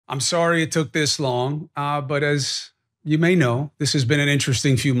I'm sorry it took this long, but as you may know, this has been an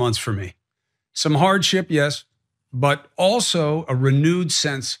interesting few months for me. Some hardship, yes, but also a renewed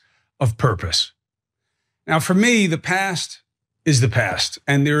sense of purpose. Now, for me, the past is the past,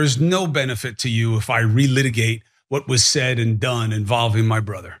 and there is no benefit to you if I relitigate what was said and done involving my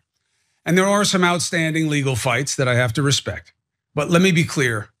brother. And there are some outstanding legal fights that I have to respect. But let me be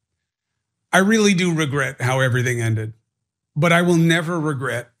clear. I really do regret how everything ended, but I will never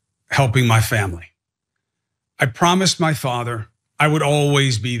regret helping my family. I promised my father I would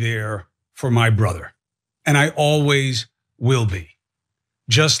always be there for my brother, and I always will be.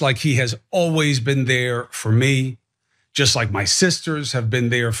 Just like he has always been there for me, just like my sisters have been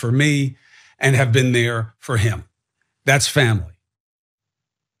there for me and have been there for him. That's family.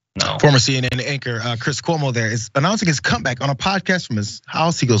 No. Former CNN anchor Chris Cuomo there is announcing his comeback on a podcast from his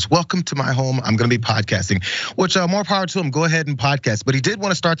house. He goes, "Welcome to my home. I'm going to be podcasting," which more power to him. Go ahead and podcast. But he did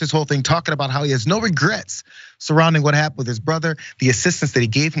want to start this whole thing talking about how he has no regrets surrounding what happened with his brother, the assistance that he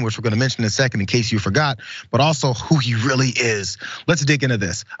gave him, which we're going to mention in a second in case you forgot, but also who he really is. Let's dig into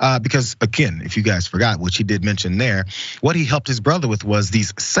this because, again, if you guys forgot, which he did mention there, what he helped his brother with was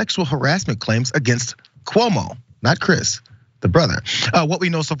these sexual harassment claims against Cuomo, not Chris, the brother. What we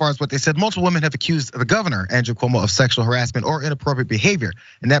know so far is what they said. Multiple women have accused the governor, Andrew Cuomo, of sexual harassment or inappropriate behavior.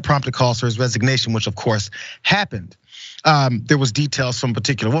 And that prompted calls for his resignation, which of course happened. There was details from a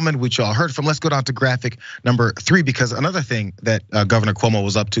particular woman, which y'all heard from. Let's go down to graphic number 3, because another thing that Governor Cuomo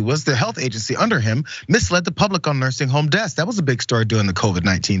was up to was the health agency under him misled the public on nursing home deaths. That was a big story during the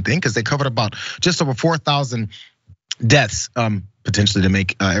COVID-19 thing, because they covered about just over 4,000 deaths, potentially to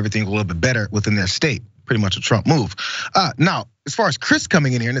make everything a little bit better within their state. Pretty much a Trump move. Now, as far as Chris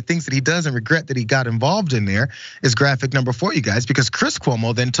coming in here and the things that he does and regret that he got involved in there is graphic number 4, you guys, because Chris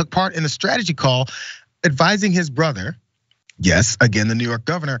Cuomo then took part in a strategy call advising his brother, yes, again, the New York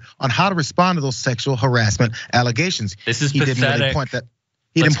governor, on how to respond to those sexual harassment allegations. This is pathetic.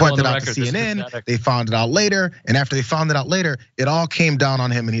 He didn't point that out to CNN. They found it out later. And after they found it out later, it all came down on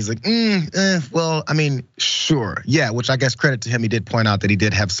him. And he's like, well, I mean, sure. Yeah, which I guess credit to him. He did point out that he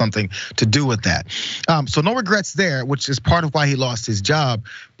did have something to do with that. So no regrets there, which is part of why he lost his job.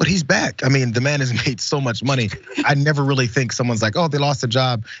 But he's back. I mean, the man has made so much money. I never really think someone's like, oh, they lost a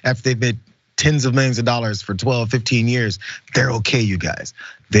job after they've made tens of millions of dollars for 12, 15 years. They're okay, you guys.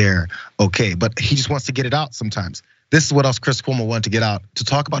 They're okay. But he just wants to get it out sometimes. This is what else Chris Cuomo wanted to get out, to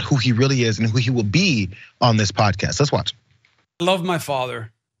talk about who he really is and who he will be on this podcast. Let's watch. I love my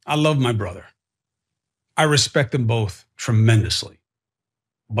father. I love my brother. I respect them both tremendously,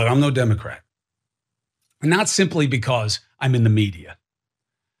 but I'm no Democrat. Not simply because I'm in the media.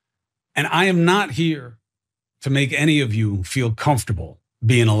 And I am not here to make any of you feel comfortable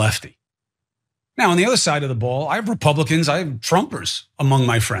being a lefty. Now, on the other side of the ball, I have Republicans, I have Trumpers among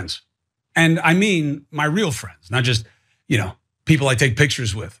my friends. And I mean my real friends, not just, people I take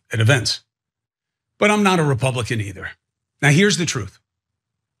pictures with at events. But I'm not a Republican either. Now, here's the truth.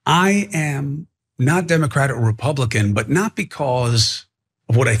 I am not Democrat or Republican, but not because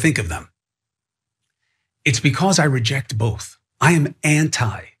of what I think of them. It's because I reject both. I am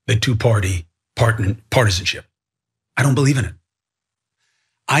anti the two-party partisanship. I don't believe in it.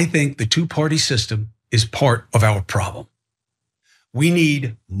 I think the two-party system is part of our problem. We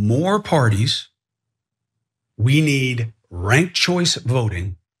need more parties. We need ranked choice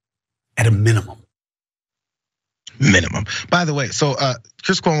voting at a minimum. By the way, so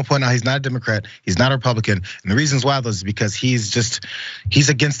Chris Cuomo pointed out he's not a Democrat, he's not a Republican, and the reasons why those is because he's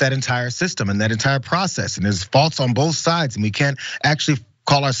against that entire system and that entire process, and there's faults on both sides, and we can't actually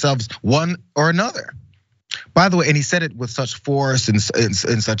call ourselves one or another. By the way, and he said it with such force and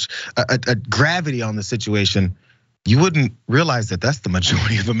such a gravity on the situation. You wouldn't realize that that's the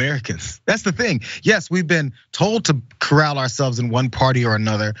majority of Americans. That's the thing. Yes, we've been told to corral ourselves in one party or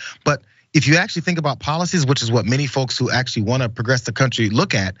another, but if you actually think about policies, which is what many folks who actually want to progress the country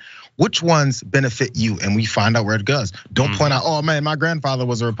look at, which ones benefit you? And we find out where it goes. Don't point out, oh man, my grandfather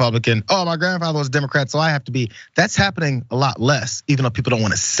was a Republican. Oh, my grandfather was a Democrat, so I have to be. That's happening a lot less, even though people don't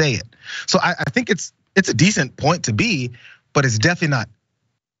want to say it. So I think it's a decent point to be, but it's definitely not.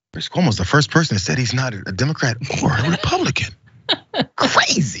 Chris Cuomo's the first person that said he's not a Democrat or a Republican.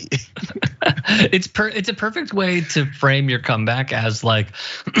 Crazy. It's a perfect way to frame your comeback as like,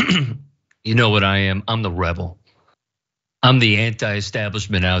 you know what I am? I'm the rebel. I'm the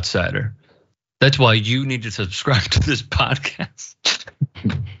anti-establishment outsider. That's why you need to subscribe to this podcast.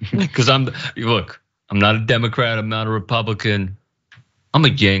 Because I'm not a Democrat, I'm not a Republican. I'm a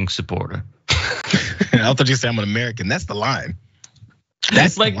Yang supporter. I thought you said I'm an American. That's the line.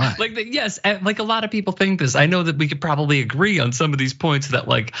 That's like why. yes, like a lot of people think this. I know that we could probably agree on some of these points that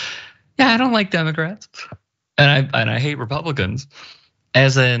like, yeah, I don't like Democrats and I hate Republicans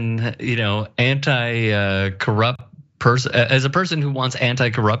as an, anti-corrupt person, as a person who wants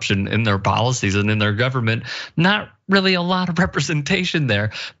anti-corruption in their policies and in their government. Not really a lot of representation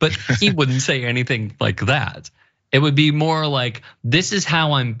there, but he wouldn't say anything like that. It would be more like, this is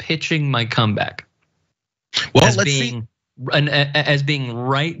how I'm pitching my comeback. Well, let's see. As being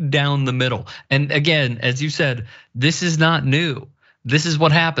right down the middle. And again, as you said, this is not new. This is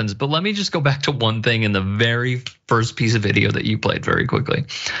what happens. But let me just go back to one thing in the very first piece of video that you played very quickly.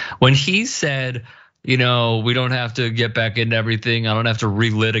 When he said, we don't have to get back into everything. I don't have to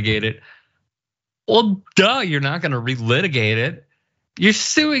relitigate it. Well, duh, you're not gonna relitigate it. You're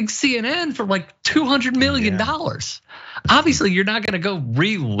suing CNN for like $200 million. Obviously, you're not gonna go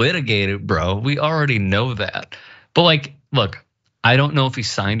relitigate it, bro. We already know that. But like, look, I don't know if he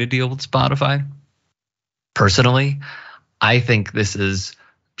signed a deal with Spotify. Personally, I think this is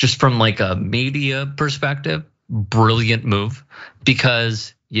just from like a media perspective, brilliant move,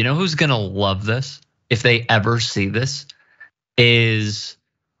 because you know who's gonna love this if they ever see this is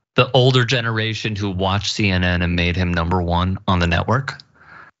the older generation who watched CNN and made him #1 on the network.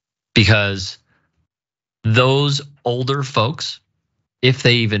 Because those older folks, if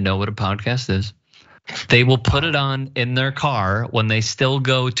they even know what a podcast is, they will put it on in their car when they still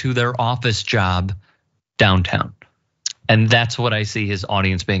go to their office job downtown. And that's what I see his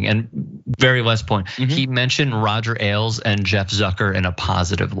audience being. And very last point, he mentioned Roger Ailes and Jeff Zucker in a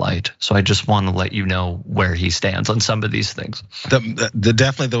positive light. So I just want to let you know where he stands on some of these things.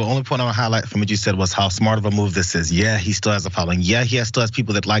 Definitely the only point I want to highlight from what you said was how smart of a move this is. Yeah, he still has a following. Yeah, he still has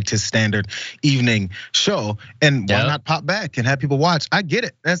people that liked his standard evening show. And why not pop back and have people watch? I get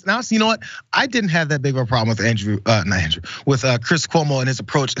it. Now, you know what? I didn't have that big of a problem with with Chris Cuomo and his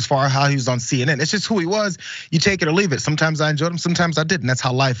approach as far as how he was on CNN. It's just who he was. You take it or leave it. Sometimes I enjoyed him, sometimes I didn't. That's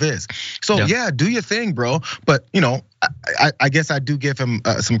how life is. So yeah, do your thing, bro. But I guess I do give him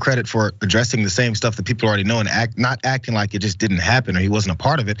some credit for addressing the same stuff that people already know and not acting like it just didn't happen or he wasn't a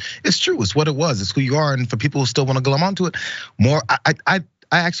part of it. It's true. It's what it was. It's who you are. And for people who still want to glom onto it, more. I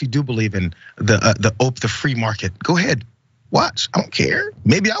actually do believe in the free market. Go ahead. Watch. I don't care.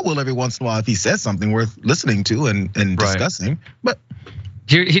 Maybe I will every once in a while if he says something worth listening to and discussing. But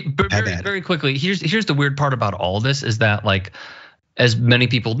very quickly, here's the weird part about all this is that, like, as many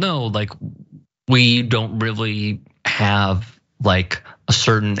people know, like, we don't really have like a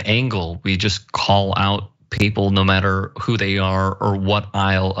certain angle. We just call out people no matter who they are or what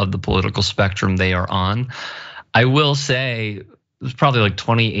aisle of the political spectrum they are on. I will say it was probably like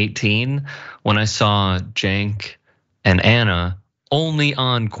 2018 when I saw Cenk and Anna only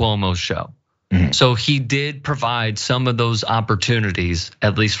on Cuomo's show. So he did provide some of those opportunities,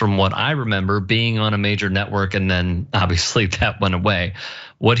 at least from what I remember, being on a major network, and then obviously that went away.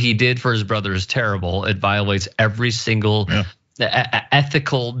 What he did for his brother is terrible. It violates every single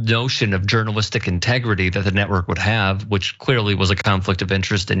ethical notion of journalistic integrity that the network would have, which clearly was a conflict of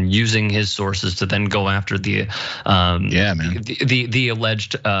interest in using his sources to then go after the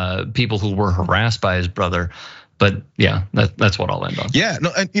alleged people who were harassed by his brother. But yeah, that's what I'll end on. Yeah,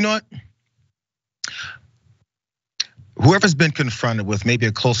 no, and you know what? Whoever's been confronted with maybe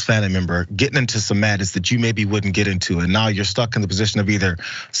a close family member getting into some madness that you maybe wouldn't get into, and now you're stuck in the position of either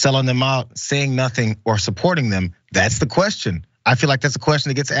selling them out, saying nothing, or supporting them, that's the question. I feel like that's a question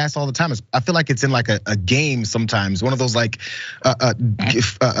that gets asked all the time. I feel like it's in like a game sometimes, one of those like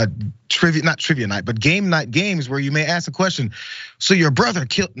trivia, not trivia night, but game night games where you may ask a question. So your brother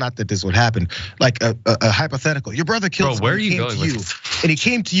killed, not that this would happen, like a hypothetical. Your brother killed. Bro, where are you going with this? And he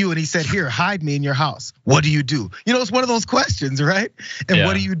came to you and he said, "Here, hide me in your house." What do you do? It's one of those questions, right? And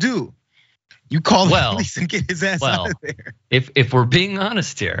what do you do? You call the police and get his ass out of there. If we're being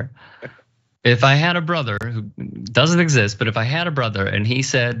honest here. If I had a brother who doesn't exist, but if I had a brother and he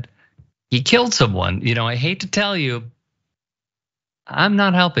said he killed someone, I hate to tell you, I'm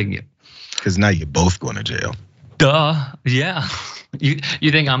not helping you. Because now you're both going to jail. Duh, yeah. You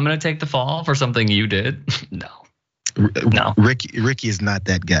think I'm gonna take the fall for something you did? No. Ricky is not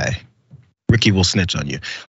that guy. Ricky will snitch on you.